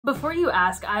Before you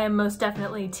ask, I am most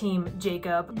definitely Team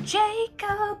Jacob.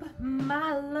 Jacob,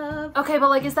 my love. Okay, but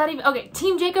like, is that even— okay,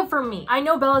 Team Jacob for me. I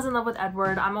know Bella's in love with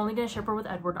Edward. I'm only gonna ship her with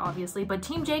Edward, obviously, but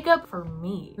Team Jacob for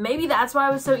me. Maybe that's why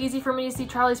it was so easy for me to see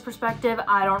Charlie's perspective.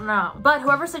 I don't know. But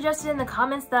whoever suggested in the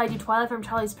comments that I do Twilight from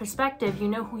Charlie's perspective, you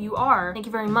know who you are. Thank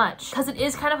you very much. Because it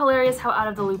is kind of hilarious how out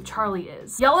of the loop Charlie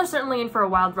is. Y'all are certainly in for a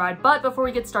wild ride, but before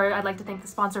we get started, I'd like to thank the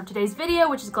sponsor of today's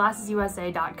video, which is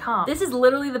glassesusa.com. This is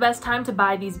literally the best time to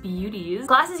buy these beauties.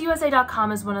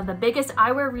 Glassesusa.com is one of the biggest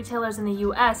eyewear retailers in the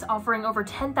US, offering over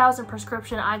 10,000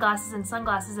 prescription eyeglasses and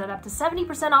sunglasses at up to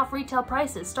 70% off retail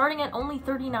prices, starting at only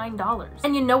 $39.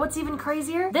 And you know what's even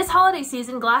crazier? This holiday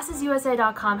season,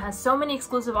 glassesusa.com has so many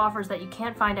exclusive offers that you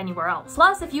can't find anywhere else.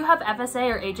 Plus, if you have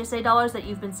FSA or HSA dollars that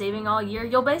you've been saving all year,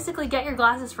 you'll basically get your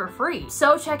glasses for free.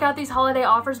 So check out these holiday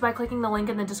offers by clicking the link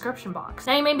in the description box.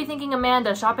 Now you may be thinking,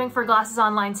 Amanda, shopping for glasses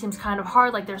online seems kind of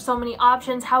hard, like there's so many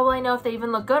options, how will I know if they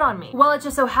even look good on me? Well, it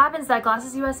just so happens that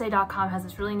glassesusa.com has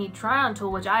this really neat try-on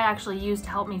tool which I actually use to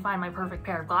help me find my perfect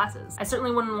pair of glasses. I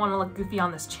certainly wouldn't want to look goofy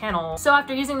on this channel. So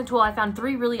after using the tool, I found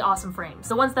 3 really awesome frames.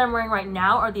 The ones that I'm wearing right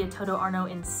now are the Atoto Arno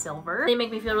in silver. They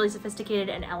make me feel really sophisticated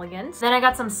and elegant. Then I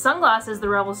got some sunglasses, the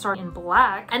Rebel Star in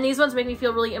black, and these ones make me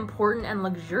feel really important and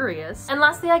luxurious. And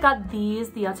lastly, I got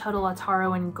these, the Atoto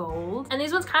Lautner in gold. And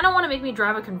these ones kind of want to make me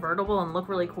drive a convertible and look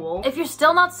really cool. If you're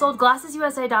still not sold,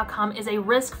 glassesusa.com is a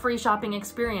risk-free shopping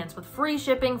experience with free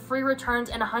shipping, free returns,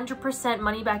 and 100%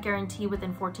 money-back guarantee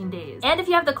within 14 days. And if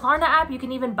you have the Klarna app, you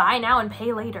can even buy now and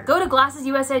pay later. Go to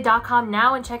glassesusa.com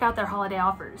now and check out their holiday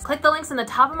offers. Click the links in the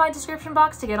top of my description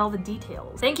box to get all the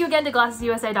details. Thank you again to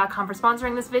glassesusa.com for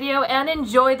sponsoring this video, and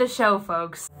enjoy the show,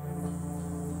 folks.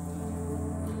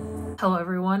 Hello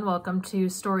everyone, welcome to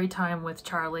Story Time with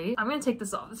Charlie. I'm gonna take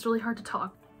this off, it's really hard to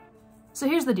talk. So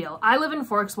here's the deal. I live in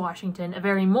Forks, Washington, a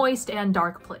very moist and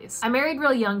dark place. I married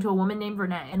real young to a woman named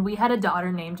Renee, and we had a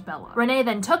daughter named Bella. Renee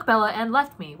then took Bella and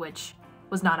left me, which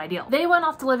was not ideal. They went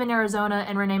off to live in Arizona,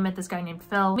 and Renee met this guy named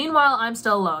Phil. Meanwhile, I'm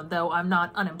still alone, though I'm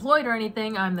not unemployed or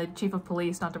anything. I'm the chief of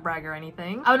police, not to brag or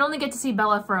anything. I would only get to see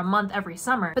Bella for a month every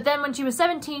summer, but then when she was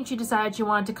 17, she decided she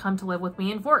wanted to come to live with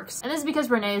me in Forks. And this is because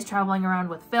Renee is traveling around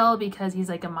with Phil because he's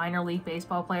like a minor league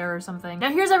baseball player or something.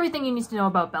 Now here's everything you need to know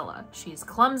about Bella. She's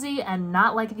clumsy and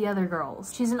not like the other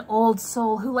girls. She's an old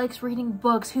soul who likes reading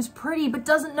books, who's pretty but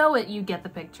doesn't know it. You get the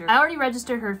picture. I already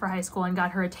registered her for high school and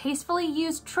got her a tastefully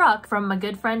used truck from my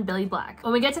good friend Billy Black.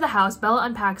 When we get to the house, Bella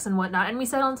unpacks and whatnot, and we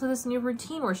settle into this new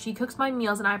routine where she cooks my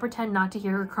meals and I pretend not to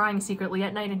hear her crying secretly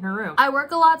at night in her room. I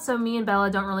work a lot, so me and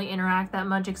Bella don't really interact that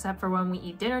much except for when we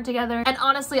eat dinner together, and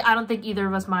honestly, I don't think either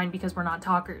of us mind because we're not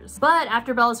talkers. But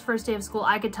after Bella's first day of school,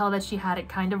 I could tell that she had it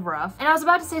kind of rough, and I was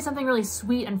about to say something really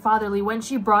sweet and fatherly when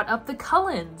she brought up the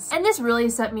Cullens. And this really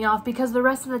set me off because the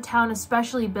rest of the town,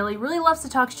 especially Billy, really loves to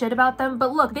talk shit about them,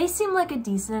 but look, they seem like a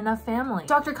decent enough family.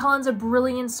 Dr. Cullen's a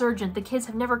brilliant surgeon. The kids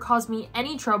have never caused me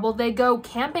any trouble. They go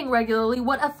camping regularly.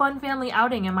 What a fun family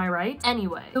outing, am I right?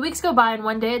 Anyway, the weeks go by and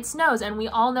one day it snows, and we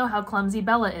all know how clumsy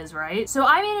Bella is, right? So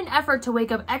I made an effort to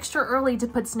wake up extra early to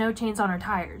put snow chains on her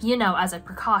tires, you know, as a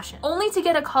precaution, only to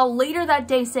get a call later that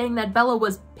day saying that Bella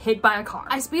was hit by a car.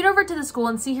 I speed over to the school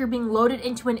and see her being loaded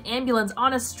into an ambulance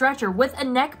on a stretcher with a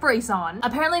neck brace on.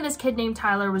 Apparently this kid named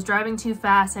Tyler was driving too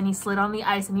fast and he slid on the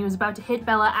ice and he was about to hit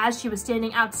Bella as she was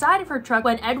standing outside of her truck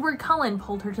when Edward Cullen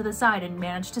pulled her to the side and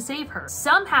managed to save her.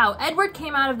 Somehow, Edward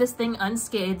came out of this thing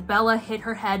unscathed. Bella hit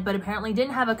her head but apparently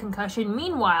didn't have a concussion.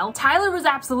 Meanwhile, Tyler was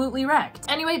absolutely wrecked.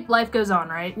 Anyway, life goes on,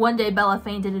 right? One day Bella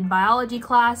fainted in biology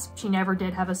class. She never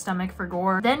did have a stomach for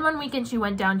gore. Then one weekend she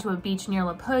went down to a beach near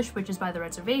La Push, which is by the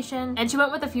reservation, and she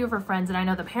went with a few of her friends, and I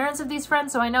know the parents of these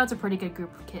friends, so I know it's a pretty good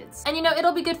group of kids. And you know,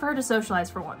 it'll be good for her to socialize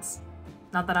for once.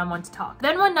 Not that I'm one to talk.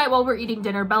 Then one night while we're eating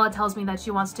dinner, Bella tells me that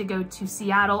she wants to go to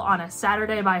Seattle on a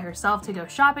Saturday by herself to go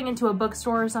shopping into a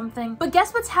bookstore or something. But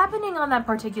guess what's happening on that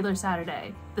particular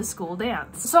Saturday? The school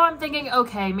dance. So I'm thinking,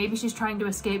 okay, maybe she's trying to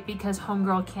escape because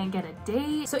homegirl can't get a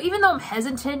date. So even though I'm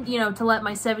hesitant, you know, to let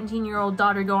my 17-year-old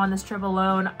daughter go on this trip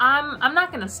alone, I'm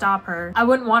not gonna stop her. I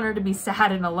wouldn't want her to be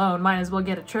sad and alone. Might as well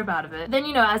get a trip out of it. Then,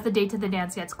 you know, as the date to the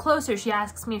dance gets closer, she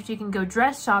asks me if she can go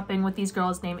dress shopping with these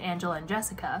girls named Angela and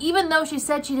Jessica. Even though she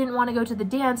said she didn't want to go to the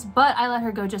dance, but I let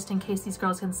her go just in case these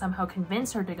girls can somehow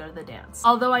convince her to go to the dance.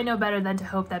 Although I know better than to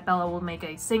hope that Bella will make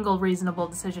a single reasonable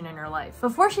decision in her life.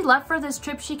 Before she left for this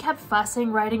trip, she kept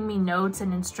fussing, writing me notes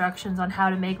and instructions on how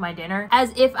to make my dinner,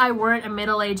 as if I weren't a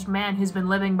middle-aged man who's been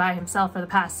living by himself for the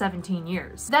past 17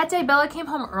 years. That day, Bella came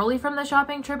home early from the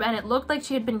shopping trip and it looked like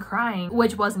she had been crying,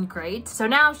 which wasn't great. So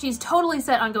now she's totally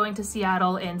set on going to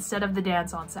Seattle instead of the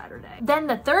dance on Saturday. Then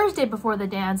the Thursday before the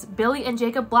dance, Billy and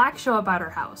Jacob Black show up at her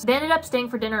house. They ended up staying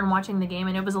for dinner and watching the game,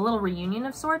 and it was a little reunion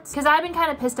of sorts, because I'd been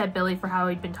kind of pissed at Billy for how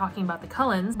he'd been talking about the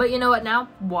Cullens, but you know what now?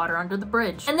 Water under the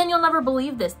bridge. And then you'll never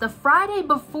believe this, the Friday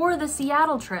before the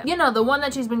Seattle trip, you know, the one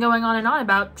that she's been going on and on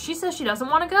about, she says she doesn't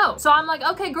want to go. So I'm like,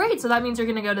 okay, great, so that means you're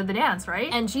gonna go to the dance, right?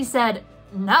 And she said,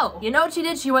 no. You know what she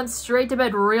did? She went straight to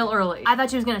bed real early. I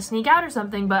thought she was gonna sneak out or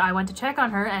something, but I went to check on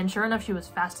her, and sure enough, she was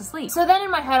fast asleep. So then in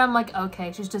my head, I'm like,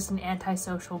 okay, she's just an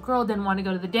antisocial girl, didn't want to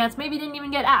go to the dance, maybe didn't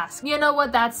even get asked. You know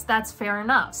what? That's fair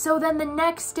enough. So then the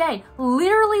next day,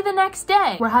 literally the next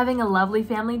day, we're having a lovely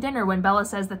family dinner when Bella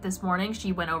says that this morning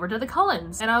she went over to the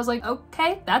Cullens. And I was like,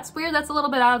 okay, that's weird. That's a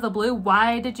little bit out of the blue.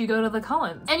 Why did you go to the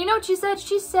Cullens? And you know what she said?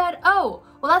 She said, oh,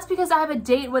 well, that's because I have a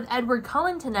date with Edward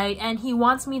Cullen tonight and he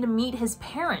wants me to meet his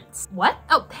parents. What?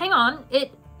 Oh, hang on.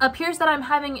 It appears that I'm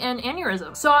having an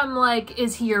aneurysm. So I'm like,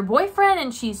 is he your boyfriend?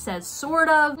 And she says, sort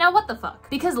of. Now what the fuck?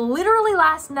 Because literally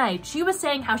last night, she was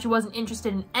saying how she wasn't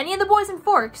interested in any of the boys in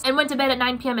Forks and went to bed at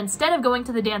 9 p.m. instead of going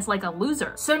to the dance like a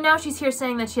loser. So now she's here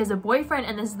saying that she has a boyfriend,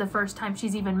 and this is the first time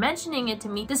she's even mentioning it to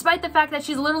me, despite the fact that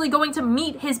she's literally going to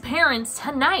meet his parents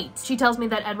tonight. She tells me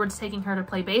that Edward's taking her to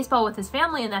play baseball with his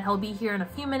family and that he'll be here in a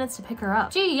few minutes to pick her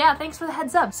up. Gee, yeah, thanks for the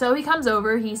heads up. So he comes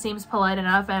over, he seems polite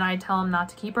enough, and I tell him not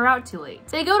to keep her out too late.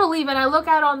 They go to leave, and I look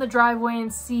out on the driveway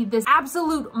and see this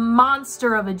absolute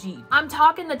monster of a Jeep. I'm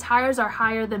talking the tires are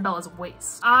higher than Bella's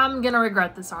waist. I'm gonna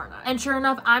regret this, aren't I? And sure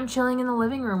enough, I'm chilling in the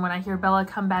living room when I hear Bella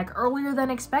come back earlier than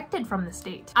expected from the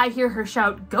date. I hear her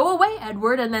shout, "Go away,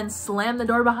 Edward," and then slam the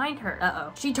door behind her.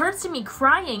 Uh-oh. She turns to me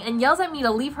crying and yells at me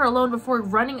to leave her alone before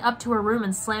running up to her room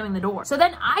and slamming the door. So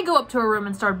then I go up to her room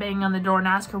and start banging on the door and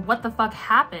ask her what the fuck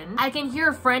happened. I can hear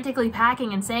her frantically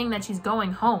packing and saying that she's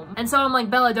going home. And so I'm like,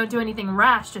 Bella, don't do anything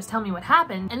rash, just tell me what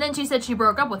happened. And then she said she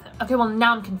broke up with him. Okay, well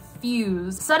now I'm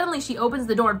confused. Suddenly she opens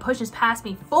the door and pushes past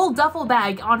me, full duffel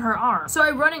bag on her arm. So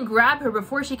I run and grab her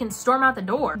before she can storm out the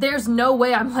door. There's no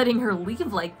way I'm letting her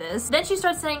leave like this. Then she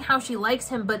starts saying how she likes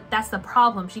him, but that's the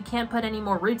problem. She can't put any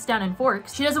more roots down in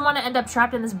Forks. She doesn't want to end up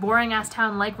trapped in this boring ass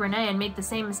town like Renee and make the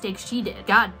same mistakes she did.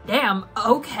 God damn,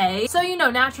 okay. So you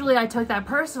know, naturally I took that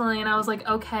personally and I was like,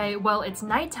 okay, well it's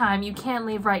nighttime, you can't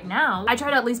leave right now. I try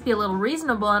to at least be a little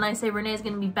reasonable and I say Renee's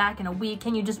gonna be back in a week,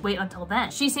 can you just wait until then?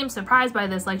 She seems surprised by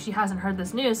this, like she hasn't heard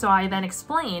this news, so I then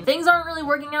explain. Things aren't really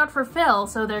working out for Phil,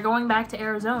 so they're going back to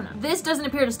Arizona. This doesn't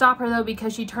appear to stop her though,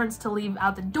 because she turns to leave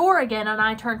out the door again and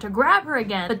I turn to grab her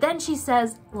again, but then she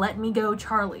says, "Let me go,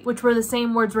 Charlie," which were the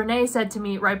same words Renee said to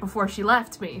me right before she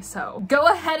left me, so go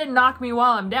ahead and knock me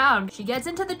while I'm down. She gets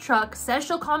into the truck, says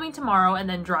she'll call me tomorrow, and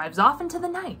then drives off into the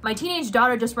night. My teenage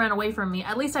daughter just ran away from me.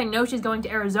 At least I know she's going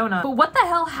to Arizona, but what the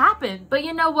hell happened? But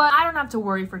you know what? I don't have to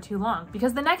worry for too long,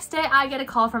 because the next day I get a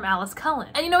call from Alice Cullen.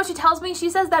 And you know what she tells me? She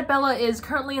says that Bella is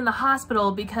currently in the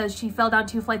hospital because she fell down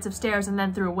 2 flights of stairs and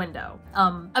then through a window.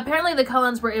 Apparently the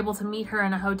Cullens were able to meet her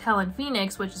in a hotel in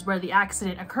Phoenix, which is where the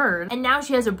accident occurred, and now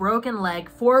she has a broken leg,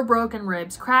 4 broken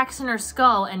ribs, cracks in her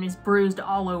skull, and is bruised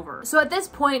all over. So at this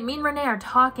point, me and Renee are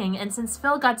talking, and since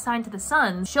Phil got signed to the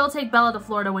Suns, she'll take Bella to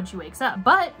Florida when she wakes up.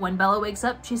 But when Bella wakes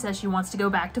up, she says she wants to go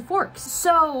back to Forks.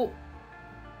 So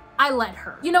I let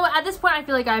her. You know what? At this point, I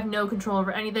feel like I have no control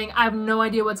over anything. I have no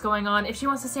idea what's going on. If she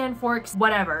wants to stay in Forks,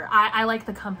 whatever. I like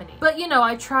the company. But you know,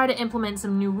 I try to implement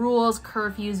some new rules,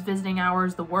 curfews, visiting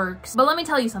hours, the works. But let me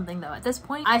tell you something though, at this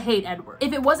point, I hate Edward.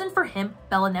 If it wasn't for him,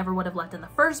 Bella never would have left in the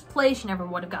first place. She never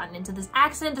would have gotten into this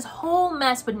accident. This whole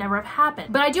mess would never have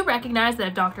happened. But I do recognize that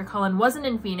if Dr. Cullen wasn't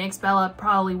in Phoenix, Bella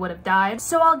probably would have died.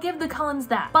 So I'll give the Cullens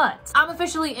that. But I'm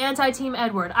officially anti-Team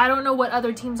Edward. I don't know what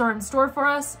other teams are in store for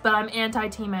us, but I'm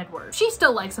anti-Team Edward. She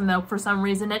still likes him though for some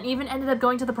reason and even ended up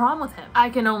going to the prom with him. I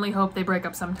can only hope they break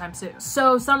up sometime soon.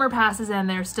 So summer passes and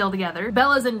they're still together.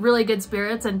 Bella's in really good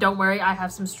spirits, and don't worry, I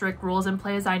have some strict rules in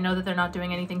place. I know that they're not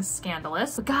doing anything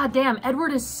scandalous. But goddamn,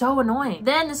 Edward is so annoying.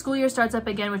 Then the school year starts up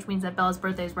again, which means that Bella's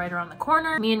birthday is right around the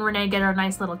corner. Me and Renee get our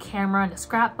nice little camera and a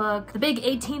scrapbook. The big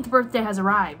 18th birthday has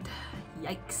arrived.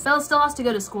 Yikes. Bella still has to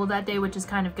go to school that day, which is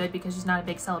kind of good because she's not a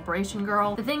big celebration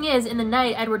girl. The thing is, in the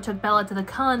night, Edward took Bella to the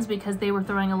Cullens because they were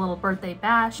throwing a little birthday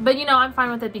bash. But you know, I'm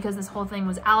fine with it because this whole thing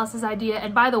was Alice's idea,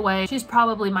 and by the way, she's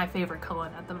probably my favorite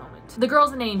Cullen at the moment. The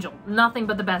girl's an angel. Nothing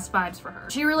but the best vibes for her.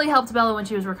 She really helped Bella when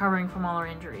she was recovering from all her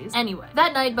injuries. Anyway,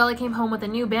 that night, Bella came home with a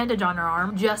new bandage on her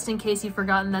arm, just in case you've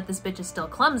forgotten that this bitch is still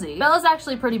clumsy. Bella's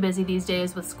actually pretty busy these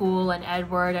days with school and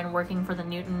Edward and working for the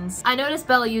Newtons. I noticed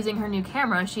Bella using her new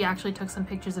camera. She actually took some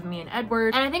pictures of me and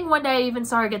Edward, and I think one day I even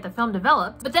saw her get the film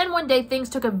developed, but then one day things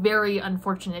took a very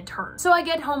unfortunate turn. So I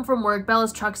get home from work,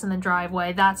 Bella's truck's in the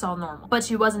driveway, that's all normal, but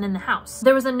she wasn't in the house.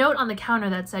 There was a note on the counter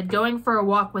that said, going for a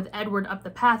walk with Edward up the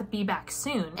path, be back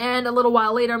soon. And a little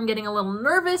while later I'm getting a little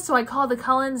nervous, so I call the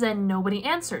Cullens and nobody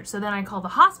answered. So then I call the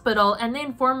hospital and they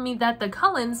inform me that the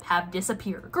Cullens have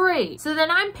disappeared. Great. So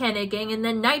then I'm panicking and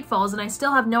then night falls and I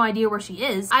still have no idea where she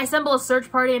is. I assemble a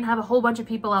search party and have a whole bunch of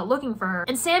people out looking for her,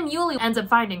 and Sam Yulee ends up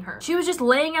finding her. She was just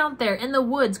laying out there in the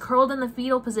woods, curled in the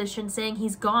fetal position, saying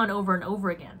he's gone over and over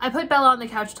again. I put Bella on the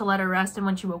couch to let her rest, and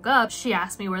when she woke up, she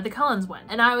asked me where the Cullens went.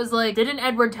 And I was like, didn't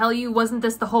Edward tell you? Wasn't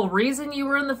this the whole reason you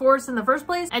were in the forest in the first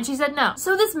place? And she said no.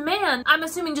 So this man, I'm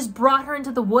assuming, just brought her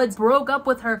into the woods, broke up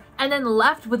with her, and then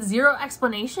left with zero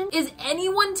explanation? Is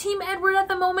anyone Team Edward at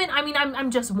the moment? I mean,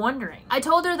 I'm just wondering. I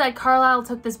told her that Carlisle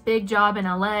took this big job in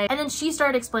LA, and then she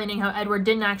started explaining how Edward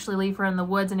didn't actually leave her in the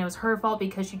woods and it was her fault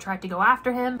because she tried to go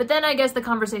after him. But then I guess the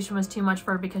conversation was too much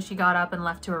for her because she got up and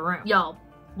left to her room. Y'all,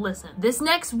 listen, this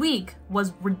next week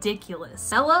was ridiculous.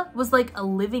 Bella was like a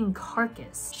living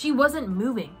carcass. She wasn't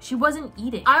moving. She wasn't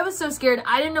eating. I was so scared.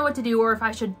 I didn't know what to do or if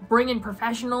I should bring in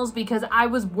professionals because I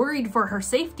was worried for her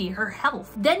safety, her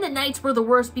health. Then the nights were the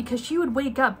worst because she would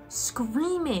wake up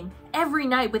screaming every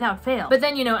night without fail. But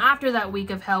then, you know, after that week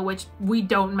of hell, which we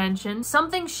don't mention,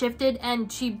 something shifted and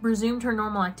she resumed her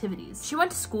normal activities. She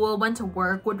went to school, went to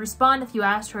work, would respond if you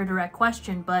asked her a direct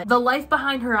question, but the life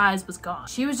behind her eyes was gone.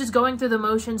 She was just going through the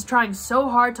motions, trying so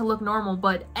hard to look normal,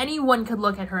 but anyone could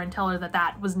look at her and tell her that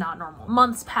that was not normal.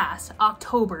 Months passed.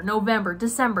 October, November,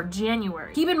 December,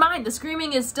 January. Keep in mind, the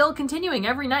screaming is still continuing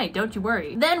every night, don't you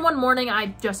worry. Then one morning,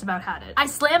 I just about had it. I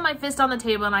slam my fist on the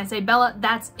table and I say, Bella,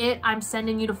 that's it. I'm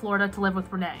sending you to Florida to live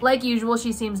with Renee. Like usual,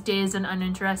 she seems dazed and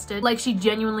uninterested, like she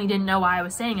genuinely didn't know why I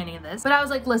was saying any of this. But I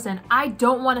was like, listen, I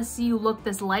don't want to see you look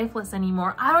this lifeless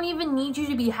anymore. I don't even need you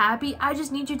to be happy. I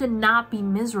just need you to not be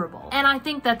miserable. And I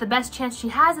think that the best chance she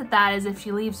has at that is if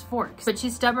she leaves Forks. But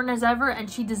she's stubborn as ever and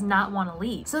she does not want to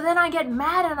leave. So then I get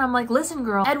mad and I'm like, listen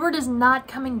girl, Edward is not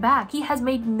coming back. He has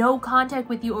made no contact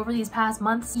with you over these past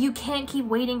months. You can't keep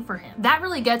waiting for him. That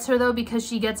really gets her though, because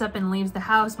she gets up and leaves the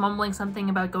house, mumbling something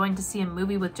about going to see a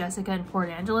movie with Jessica in Port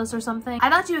Angeles or something. I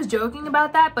thought she was joking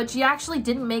about that, but she actually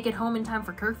didn't make it home in time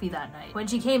for curfew that night. When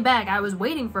she came back, I was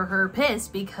waiting for her,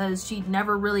 pissed, because she'd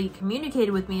never really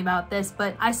communicated with me about this,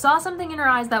 but I saw something in her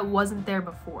eyes that wasn't there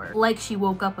before. Like she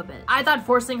woke up a bit. I thought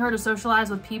forcing her to socialize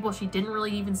with people she didn't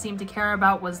really even seem to care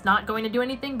about was not going to do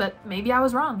anything, but maybe I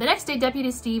was wrong. The next day,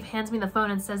 Deputy Steve hands me the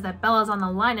phone and says that Bella's on the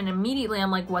line, and immediately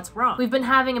I'm like, what's wrong? We've been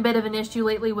having a bit of an issue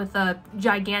lately with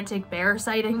gigantic bear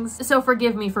sightings, so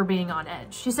forgive me for being on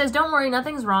edge. She says, don't worry,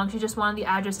 nothing's wrong. She just wanted the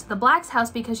address to the Black's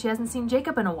house because she hasn't seen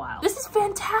Jacob in a while. This is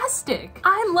fantastic.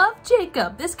 I love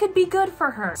Jacob. This could be good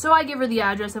for her. So I give her the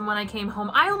address, and when I came home,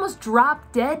 I almost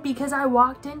dropped dead because I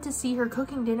walked in to see her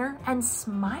cooking dinner and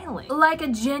smiling. Like a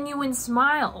genuine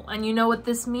smile. And you know what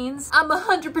this means? I'm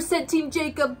 100% Team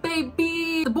Jacob,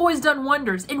 baby! The boy's done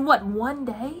wonders. In what, one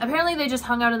day? Apparently they just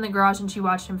hung out in the garage and she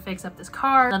watched him fix up this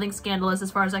car. Nothing scandalous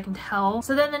as far as I can tell.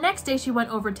 So then the next day she went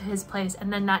over to his place,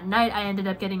 and then that night I ended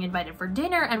up getting invited for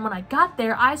dinner, and when I got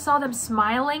there, I saw them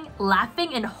smiling,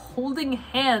 laughing, and holding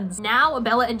hands. Now,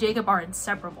 Bella and Jacob are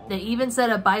inseparable. They even set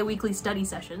up bi-weekly study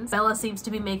sessions. Bella seems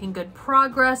to be making good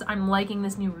progress. I'm liking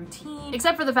this new routine.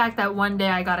 Except for the fact that one day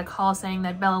I got a call saying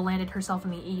that Bella landed herself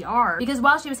in the ER because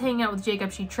while she was hanging out with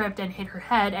Jacob, she tripped and hit her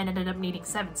head and ended up needing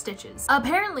 7 stitches.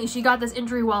 Apparently, she got this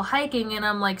injury while hiking, and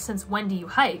I'm like, since when do you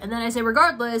hike? And then I say,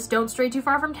 regardless, don't stray too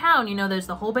far from town. You know, there's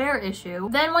the whole bear issue.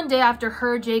 Then one day after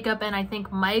her, Jacob, and I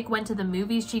think Mike went to the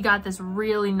movies, she got this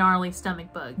really gnarly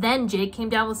stomach bug. Then Jake came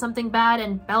down with something bad,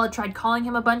 and Bella tried calling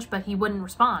him a bunch, but he wouldn't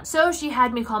respond. So she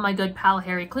had me call my good pal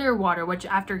Harry Clearwater, which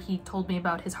after he told me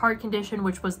about his heart condition,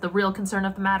 which was the real concern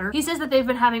of the matter, he says that they've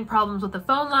been having problems with the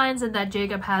phone lines and that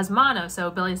Jacob has mono, so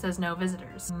Billy says no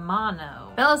visitors.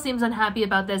 Mono. Bella seems unhappy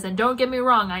about this, and don't get me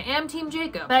wrong, I am Team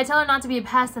Jacob, but I tell her not to be a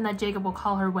pest and that Jacob will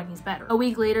call her when he's better. A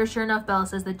week later, sure enough, Bella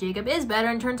says that Jacob is better,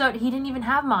 and turns out he didn't even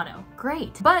have mono.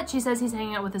 Great. But she says he's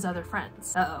hanging out with his other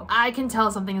friends. Uh-oh. I can tell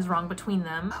something is wrong between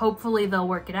them. Hopefully they'll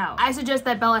work it out. I suggest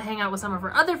that Bella hang out with some of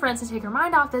her other friends to take her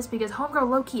mind off this because homegirl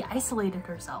low-key isolated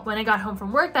herself. When I got home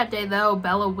from work that day though,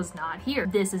 Bella was not here.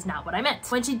 This is not what I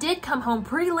meant. When she did come home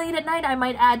pretty late at night, I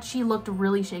might add, she looked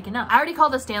really shaken up. I already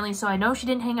called the Stanley, so I know she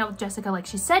didn't hang out with Jessica like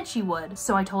she said she would,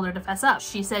 so I told her to fess up.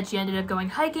 She said she ended up going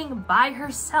hiking by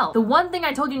herself. The one thing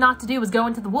I told you not to do was go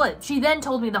into the woods. She then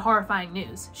told me the horrifying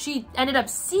news. She ended up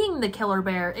seeing the killer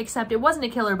bear, except it wasn't a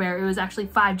killer bear, it was actually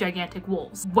 5 gigantic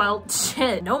wolves. Well,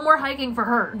 shit, no more hiking for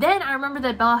her. Then I remember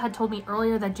that Bella had told me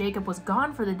earlier that Jacob was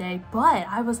gone for the day, but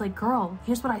I was like, girl,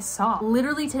 here's what I saw.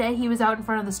 Literally today, he was out in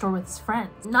front of the store with his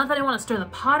friends. Not that I want to stir the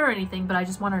pot or anything, but I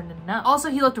just wanted to know. Also,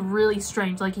 he looked really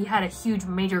strange, like he had a huge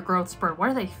major growth spurt. What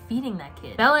are they feeding that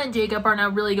kid? Bella and Jacob are now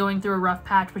really going through a rough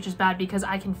patch, which is bad because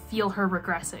I can feel her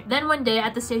regressing. Then one day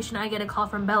at the station, I get a call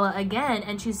from Bella again,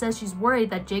 and she says she's worried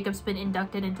that Jacob's been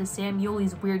inducted into Sam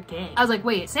Yuli's weird gang. I was like,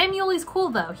 wait, Sam Yuli's cool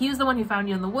though. He was the one who found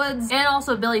you in the woods, and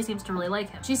also Billy seems to really like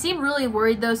him. She seemed really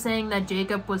worried though, saying that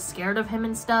Jacob was scared of him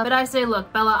and stuff, but I say,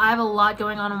 look, Bella, I have a lot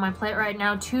going on my plate right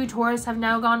now. 2 tourists have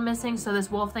now gone missing, so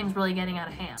this wolf thing's really getting out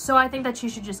of hand. So I think that she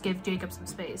should just give Jacob some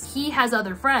space. He has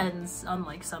other friends,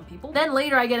 unlike some people. Then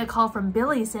later I get a call from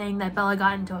Billy saying that Bella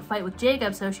got into a fight with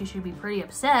Jacob, so she should be pretty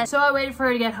upset. So I waited for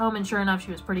her to get home, and sure enough,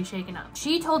 she was pretty shaken up.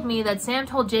 She told me that Sam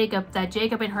told Jacob that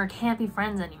Jacob and her can't be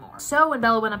friends anymore. So when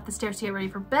Bella went up the stairs to get ready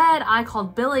for bed, I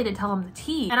called Billy to tell him the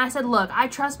tea. And I said, look, I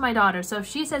trust my daughter, so if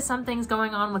she says something's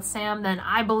going on with Sam, then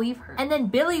I believe her. And then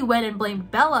Billy went and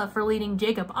blamed Bella for leading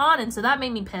Jacob on, and so that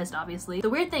made me pissed, obviously. The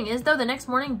weird thing is though, the next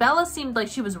morning, Bella seemed like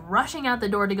she was rushing out the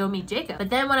door to go meet Jacob. But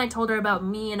then when I told her about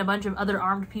me and a bunch of other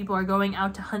armed people are going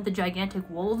out to hunt the gigantic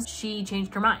wolves, she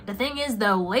changed her mind. The thing is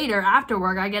though, later after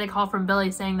work, I get a call from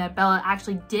Billy saying that Bella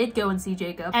actually did go and see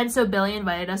Jacob, and so Billy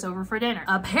invited us over for dinner.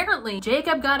 Apparently,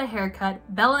 Jacob got a haircut,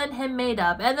 Bella and him made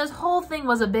up, and this whole thing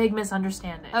was a big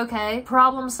misunderstanding. Okay,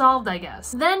 problem solved, I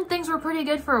guess. Then things were pretty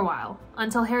good for a while,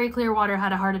 until Harry Clearwater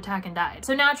had a heart attack and died.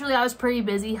 So naturally, I was pretty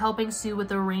busy helping Sue with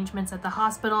the arrangements at the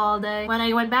hospital all day. When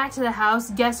I went back to the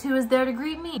house, guess who was there to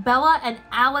greet me? Bella and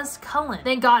Alice Cullen.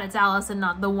 Thank God it's Alice and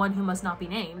not the one who must not be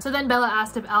named. So then Bella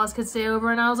asked if Alice could stay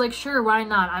over, and I was like, sure, why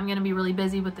not? I'm gonna be really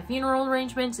busy with the funeral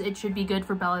arrangements. It should be good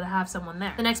for Bella to have someone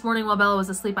there. The next morning while Bella was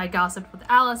asleep, I gossiped with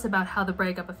Alice about how the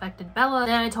breakup affected Bella.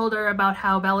 Then I told her about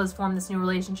how Bella's formed this new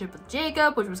relationship with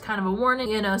Jacob, which was kind of a warning,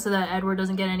 you know, so that Edward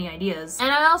doesn't get any ideas.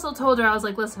 And I also told her, I was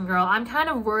like, listen girl, I'm kind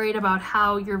of worried about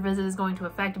how your visit is going to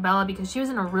affect Bella because she was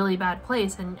in a really bad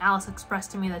place, and Alice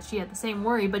expressed to me that she had the same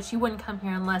worry, but she wouldn't come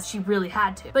here unless she really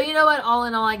had to. But you know what, all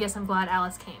in all, I guess I'm glad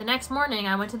Alice came. The next morning,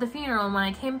 I went to the funeral, and when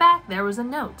I came back, there was a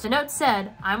note. The note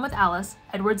said, I'm with Alice,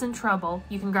 Edward's in trouble,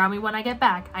 you can ground me when I get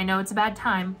back, I know it's a bad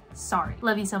time, sorry.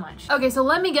 Love you so much. Okay, so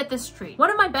let me get this straight. One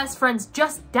of my best friends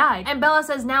just died, and Bella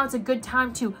says now it's a good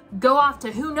time to go off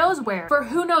to who knows where, for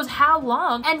who knows how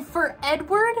long, and for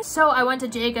Edward? So I went to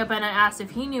Jacob and I asked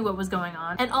if he knew what was going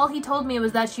on, and all he told me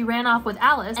was that she ran off with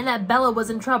Alice and that Bella was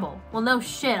in trouble. Well, no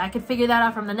shit, I could figure that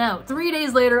out from the note. 3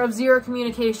 days later of 0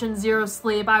 communication, 0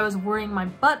 sleep, I was worrying my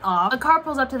butt off. A car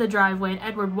pulls up to the driveway and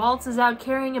Edward waltzes out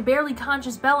carrying a barely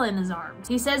conscious Bella in his arms.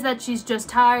 He says that she's just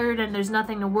tired and there's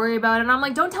nothing to worry about, and I'm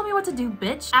like, don't tell me what to do,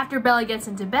 bitch. After Bella gets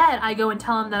into bed, I go and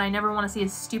tell him that I never want to see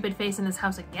his stupid face in this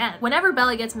house again. Whenever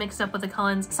Bella gets mixed up with the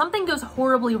Cullens, something goes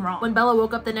horribly wrong. When Bella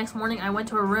woke up the next morning, I went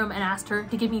to her room and asked her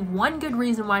to give me one good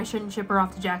reason why I shouldn't ship her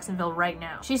off to Jacksonville right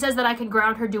now. She says that I can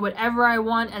ground her, do whatever I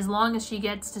want as long as she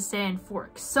gets to stay in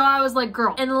Forks. So I was like,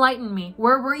 girl, enlighten me.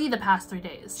 Where were you the past 3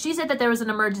 days? She said that there was an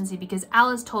emergency because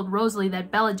Alice told Rosalie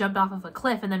that Bella jumped off of a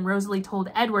cliff, and then Rosalie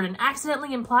told Edward and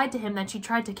accidentally implied to him that she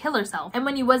tried to kill herself. And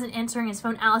when he wasn't answering his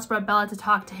phone, Alice brought Bella to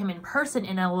talk to him in person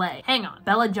in LA. Hang on,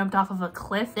 Bella jumped off of a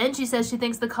cliff? Then she says she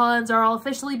thinks the Cullens are all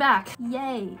officially back.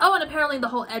 Yay. Oh, and apparently the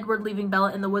whole Edward leaving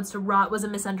Bella in the woods to rot was a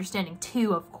misunderstanding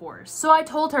too, of course. So I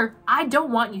told her, I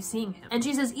don't want you seeing him. And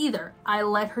she says either I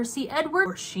let her see Edward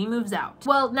or she moves out.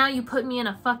 Well, now you put me in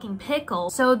a fucking pickle.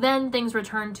 So then things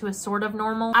return to a sort of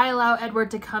normal. I allow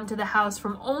Edward to come to the house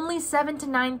from only 7 to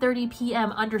 9:30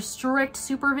 p.m. under strict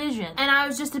supervision. And I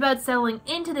was just about settling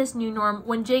into this new norm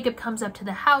when Jacob comes up to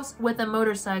the house with a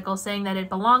motorcycle saying that it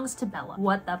belongs to Bella.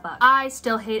 What the fuck? I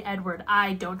still hate Edward.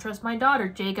 I don't trust my daughter.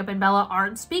 Jacob and Bella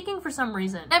aren't speaking for some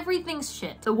reason. Everything's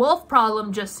shit. The wolf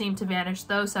problem just seemed to vanish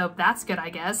though, so that's good, I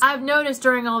guess. I've noticed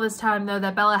during all this time though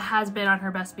that Bella has been on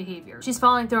her best behavior. She's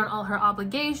following through on all her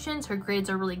obligations, her grades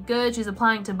are really good, she's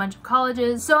applying to a bunch of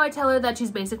colleges, so I tell her that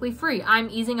she's basically free. I'm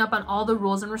easing up on all the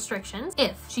rules and restrictions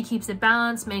if she keeps it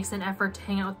balanced, makes an effort to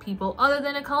hang out with people other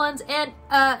than the Cullens, and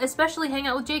especially hang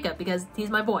out with Jacob because he's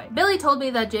my boy. Billy told me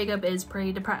that Jacob is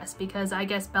pretty depressed because I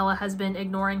guess Bella has been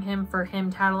ignoring him for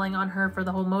him tattling on her for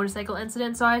the whole motorcycle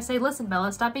incident, so I say, listen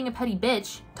Bella, stop being a petty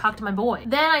bitch. talk to my boy.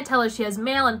 Then I tell her she has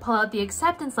mail and pull out the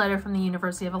acceptance letter from the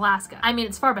University of Alaska. I mean,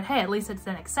 it's far, but hey, at least it's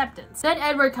an acceptance. Then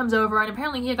Edward comes over, and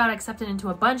apparently he got accepted into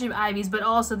a bunch of Ivies, but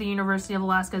also the University of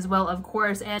Alaska as well, of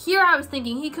course. And here I was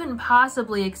thinking he couldn't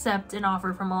possibly accept an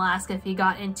offer from Alaska if he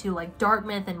got into like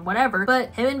Dartmouth and whatever,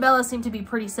 but him and Bella seem to be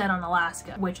pretty set on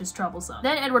Alaska, which is troublesome.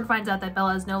 Then Edward finds out that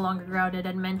Bella is no longer grounded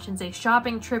and mentions a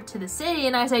shopping trip to the city,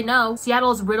 and I say no.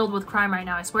 Seattle is riddled with crime right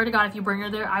now. I swear to God, if you bring her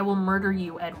there, I will murder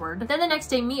you, Edward. Then the next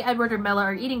day, me, Edward, and Bella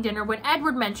are eating dinner when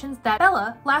Edward mentions that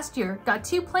Bella, last year, got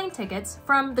 2 plane tickets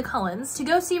from the Cullens to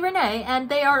go see Renee, and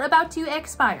they are about to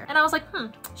expire. And I was like,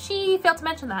 she failed to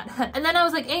mention that. And then I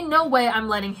was like, ain't no way I'm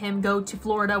letting him go to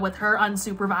Florida with her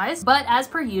unsupervised. But as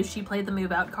per use, she played the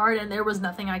move out card, and there was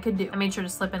nothing I could do. I made sure to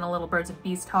slip in a little birds and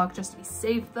bees talk just to be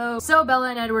safe though. So Bella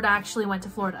and Edward actually went to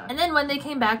Florida. And then when they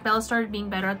came back, Bella started being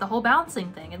better at the whole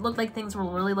bouncing thing. It looked like things were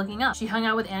really looking up. She hung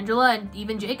out with Angela and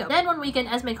even Jacob. Then one weekend,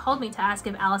 Esme called me to ask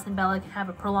if Alice and Bella can have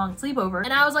a prolonged sleepover,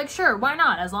 and I was like, sure, why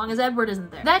not, as long as Edward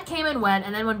isn't there. That came and went,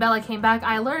 and then when Bella came back,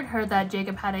 I alerted her that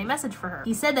Jacob had a message for her.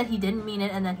 He said that he didn't mean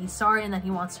it and that he's sorry and that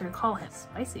he wants her to call him.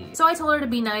 Spicy. So I told her to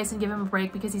be nice and give him a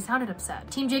break because he sounded upset.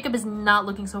 Team Jacob is not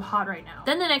looking so hot right now.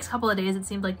 Then the next couple of days, it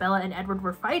seemed like Bella and Edward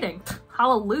were fighting.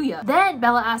 Hallelujah. Then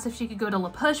Bella asked if she could go to La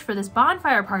Push for this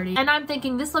bonfire party, and I'm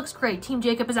thinking this looks great. Team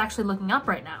Jacob is actually looking up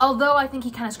right now. Although I think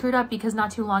he kind of screwed up because not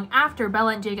too long after,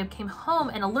 Bella and Jacob came home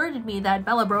and alerted me that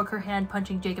Bella broke her hand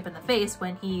punching Jacob in the face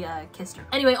when he kissed her.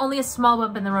 Anyway, only a small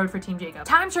bump in the road for Team Jacob.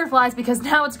 Time sure flies because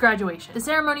now it's graduation. The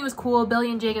ceremony was cool.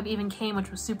 Billy and Jacob even came, which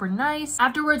was super nice.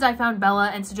 Afterwards, I found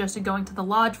Bella and suggested going to the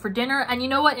lodge for dinner, and you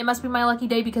know what? It must be my lucky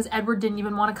day because Edward didn't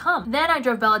even want to come. Then I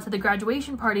drove Bella to the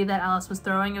graduation party that Alice was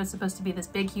throwing. It was supposed to be this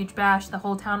big, huge bash. The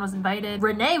whole town was invited.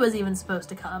 Renee was even supposed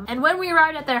to come. And when we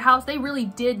arrived at their house, they really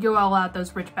did go all out,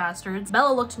 those rich bastards.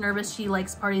 Bella looked nervous. She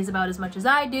likes parties about as much as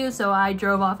I do, so I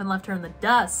drove off and left her in the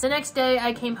dust. The next day,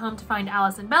 I came home to find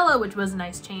Alice and Bella, which was a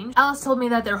nice change. Alice told me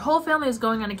that their whole family was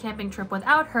going on a camping trip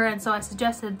without her, and so I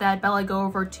suggested that Bella go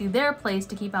over to their place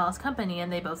to keep Alice company,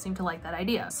 and they both seemed to like that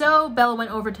idea. So Bella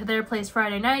went over to their place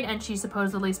Friday night, and she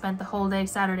supposedly spent the whole day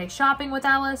Saturday shopping with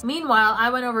Alice. Meanwhile, I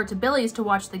went over to Billy's to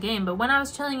watch the game, but when I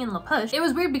was chilling in La Push, it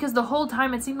was weird because the whole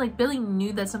time it seemed like Billy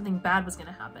knew that something bad was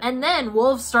gonna happen. And then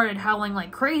wolves started howling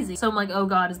like crazy. So I'm like, oh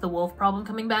God, is the wolf problem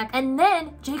coming back? And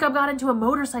then Jacob got into a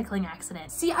motorcycling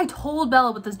accident. See, I told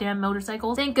Bella with those damn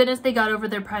motorcycles. Thank goodness they got over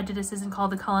their prejudices and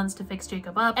called the Cullens to fix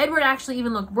Jacob up. Edward actually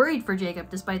even looked worried for Jacob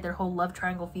despite their whole love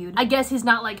triangle feud. I guess he's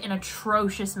not like an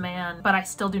atrocious man, but I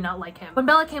still do not like him. When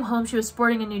Bella came home, she was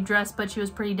sporting a new dress, but she was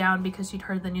pretty down because she'd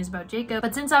heard the news about Jacob.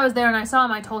 But since I was there and I saw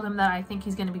him, I told him that I think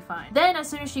he's gonna be fine. Then as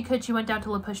soon as she could, she went down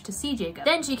to La Push to see Jacob.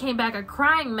 Then she came back a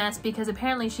crying mess because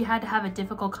apparently she had to have a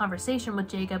difficult conversation with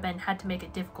Jacob and had to make a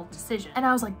difficult decision. And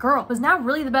I was like, girl, was now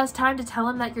really the best time to tell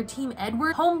him that your team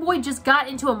Edward? Homeboy just got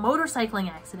into a motorcycling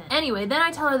accident. Anyway, then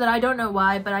I tell her that I don't know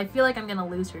why, but I feel like I'm gonna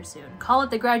lose her soon. Call it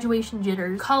the graduation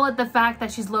jitters. Call it the fact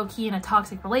that she's low-key in a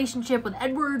toxic relationship with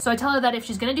Edward. So I tell her that if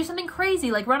she's gonna do something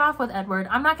crazy, like run off with Edward,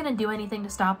 I'm not gonna do anything to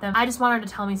stop them. I just want her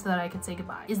to tell me so that I could say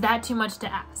goodbye. Is that too much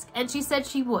to ask? And she said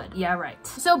she would. Yeah, right.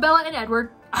 So Bella and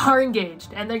Edward are engaged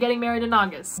and they're getting married in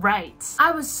August. Right.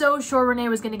 I was so sure Renee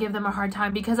was gonna give them a hard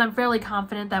time because I'm fairly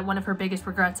confident that one of her biggest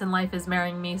regrets in life is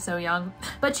marrying me so young.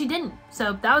 But she didn't.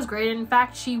 So that was great. In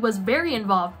fact, she was very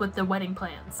involved with the wedding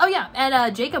plans. Oh yeah,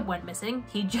 and Jacob went missing.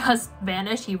 He just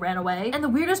vanished. He ran away. And the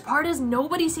weirdest part is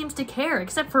nobody seems to care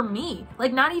except for me.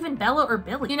 Like not even Bella or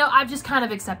Billy. You know, I've just kind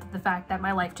of accepted the fact that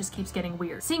my life just keeps getting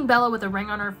weird. Seeing Bella with a ring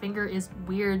on her finger is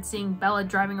weird. Seeing Bella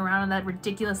driving around in that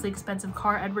ridiculously expensive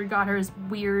car Edward got her is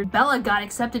weird. Bella got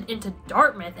accepted into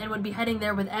Dartmouth and would be heading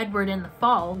there with Edward in the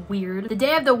fall. Weird. The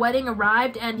day of the wedding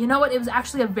arrived and you know what? It was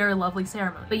actually a very lovely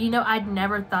ceremony. But you know, I'd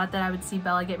never thought that I would see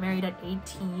Bella get married at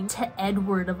 18 to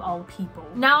Edward of all people.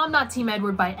 Now, I'm not Team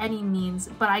Edward by any means,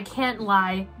 but I can't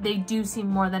lie, they do seem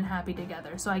more than happy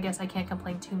together, so I guess I can't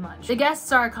complain too much. The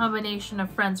guests are a combination of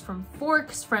friends from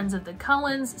Forks, friends of the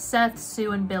Cullens, Seth,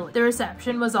 Sue, and Billy. The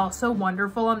reception was also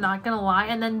wonderful, I'm not gonna lie,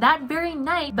 and then that very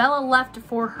night, Bella left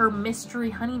for her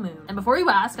mystery honeymoon. And before you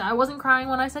ask, I wasn't crying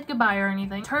when I said goodbye or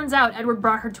anything. Turns out Edward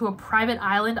brought her to a private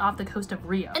island off the coast of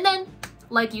Rio. And then,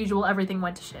 like usual, everything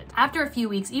went to shit. After a few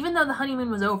weeks, even though the honeymoon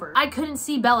was over, I couldn't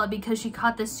see Bella because she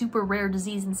caught this super rare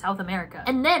disease in South America.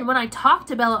 And then when I talked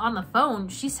to Bella on the phone,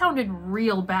 she sounded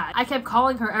real bad. I kept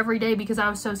calling her every day because I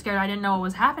was so scared I didn't know what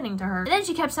was happening to her. And then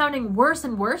she kept sounding worse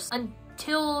and worse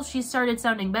till she started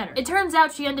sounding better. It turns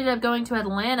out she ended up going to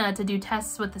Atlanta to do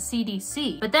tests with the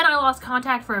CDC, but then I lost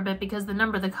contact for a bit because the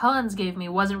number the Cullens gave me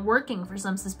wasn't working for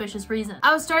some suspicious reason.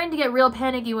 I was starting to get real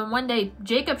panicky when one day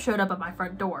Jacob showed up at my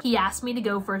front door. He asked me to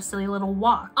go for a silly little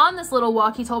walk. On this little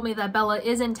walk, he told me that Bella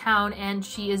is in town and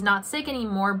she is not sick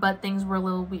anymore, but things were a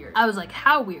little weird. I was like,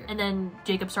 how weird? And then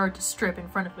Jacob started to strip in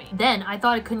front of me. Then I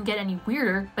thought it couldn't get any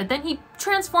weirder, but then he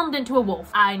transformed into a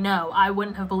wolf. I know, I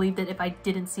wouldn't have believed it if I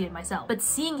didn't see it myself. But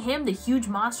seeing him, the huge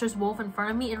monstrous wolf in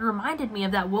front of me, it reminded me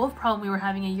of that wolf problem we were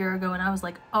having a year ago, and I was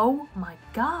like, oh my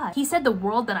god. He said the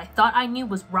world that I thought I knew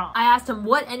was wrong. I asked him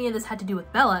what any of this had to do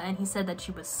with Bella, and he said that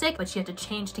she was sick, but she had to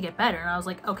change to get better. And I was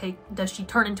like, okay, does she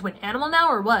turn into an animal now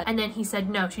or what? And then he said,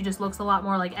 no, she just looks a lot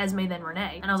more like Esme than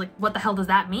Renee. And I was like, what the hell does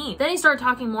that mean? Then he started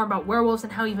talking more about werewolves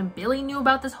and how even Billy knew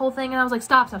about this whole thing, and I was like,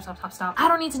 stop. I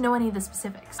don't need to know any of the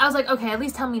specifics. I was like, okay, at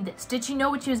least tell me this. Did she know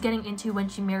what she was getting into when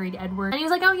she married Edward? And he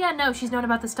was like, oh yeah, no, she's known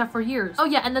about this stuff for years. Oh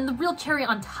yeah, and then the real cherry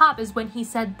on top is when he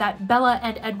said that Bella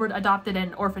and Edward adopted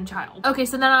an orphan child. Okay,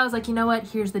 so then I was like, you know what?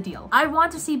 Here's the deal. I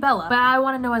want to see Bella, but I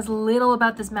want to know as little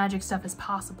about this magic stuff as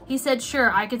possible. He said,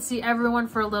 sure, I could see everyone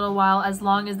for a little while as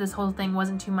long as this whole thing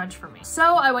wasn't too much for me.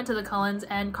 So I went to the Cullens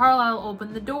and Carlisle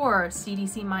opened the door,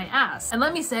 CDC my ass. And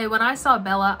let me say, when I saw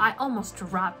Bella, I almost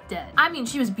dropped dead. I mean,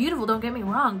 she was beautiful, don't get me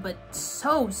wrong, but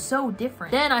so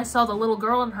different. Then I saw the little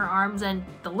girl in her arms and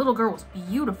the little girl was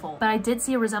beautiful, but I did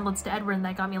see a resemblance to Edward and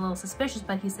that got me a little suspicious,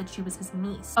 but he said she was his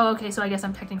niece. Oh, okay, so I guess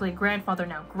I'm technically a grandfather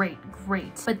now. Great.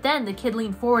 But then the kid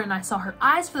leaned forward and I saw her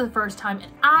eyes for the first time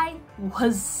and I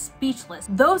was speechless.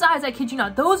 Those eyes, I kid you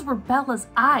not, those were Bella's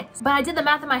eyes. But I did the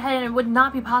math in my head and it would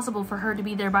not be possible for her to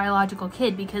be their biological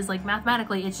kid because, like,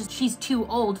 mathematically, it's just she's too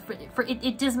old for it.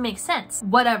 It doesn't make sense.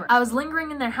 Whatever. I was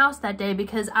lingering in their house that day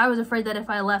because I was afraid that if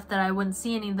I left that I wouldn't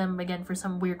see any of them again for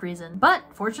some weird reason. But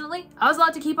fortunately, I was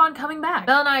allowed to keep on coming back.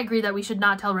 Bella and I agree that we should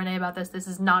not tell Renee about this. This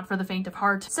is not for the faint of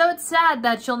heart. So it's sad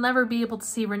that she'll never be able to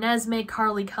see Renesmee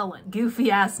Carly Cullen.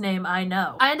 Goofy ass name, I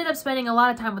know. I ended up spending a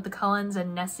lot of time with the Cullens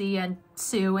and Nessie and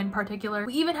Sue in particular.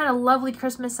 We even had a lovely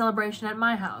Christmas celebration at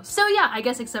my house. So yeah, I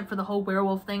guess except for the whole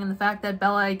werewolf thing and the fact that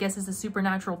Bella, I guess, is a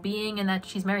supernatural being and that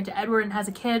she's married to Edward and has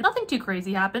a kid, nothing too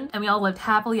crazy happened and we all lived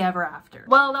happily ever after.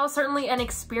 Well, that was certainly an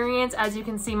experience. As you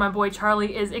can see, my boy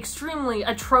Charlie is extremely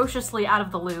atrociously out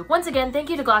of the loop. Once again, thank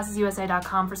you to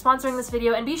GlassesUSA.com for sponsoring this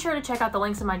video, and be sure to check out the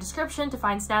links in my description to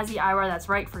find snazzy eyewear that's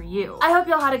right for you. I hope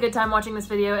y'all had a good time watching this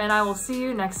video and I will see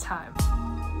you next time.